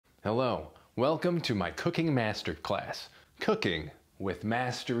Hello, welcome to my cooking masterclass, Cooking with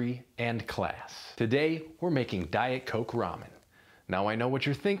Mastery and Class. Today, we're making Diet Coke ramen. Now I know what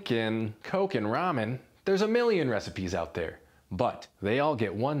you're thinking, Coke and ramen, there's a million recipes out there, but they all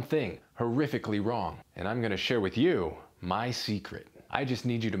get one thing horrifically wrong, and I'm gonna share with you my secret. I just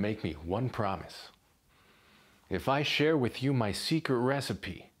need you to make me one promise. If I share with you my secret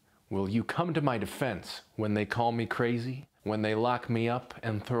recipe, will you come to my defense when they call me crazy? When they lock me up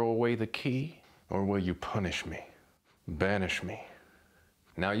and throw away the key? Or will you punish me? Banish me?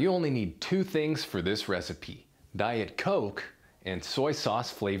 Now you only need two things for this recipe: Diet Coke and soy sauce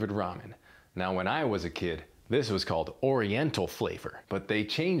flavored ramen. Now when I was a kid, this was called Oriental flavor, but they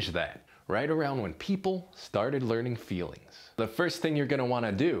changed that right around when people started learning feelings. The first thing you're gonna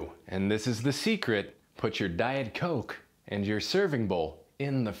wanna do, and this is the secret, put your Diet Coke and your serving bowl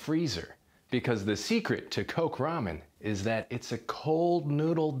in the freezer. Because the secret to Coke ramen is that it's a cold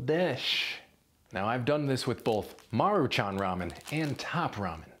noodle dish. Now I've done this with both Maruchan ramen and Top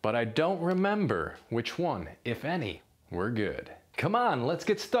ramen, but I don't remember which one, if any, were good. Come on, let's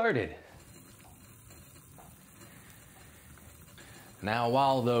get started. Now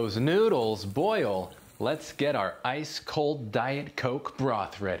while those noodles boil, let's get our ice cold Diet Coke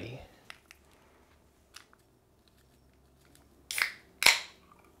broth ready.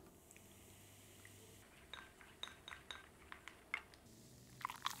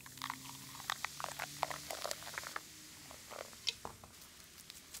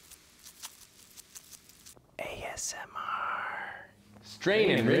 ASMR.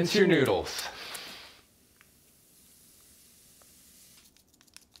 Strain and rinse your noodles.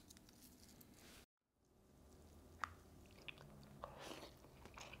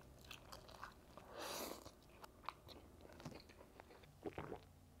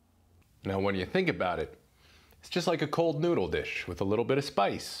 Now when you think about it, it's just like a cold noodle dish with a little bit of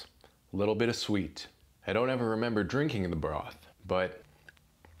spice, a little bit of sweet. I don't ever remember drinking the broth, but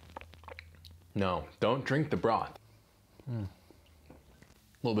no, don't drink the broth. A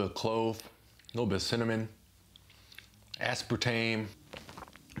little bit of clove, a little bit of cinnamon, aspartame.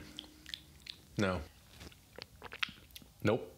 No. Nope.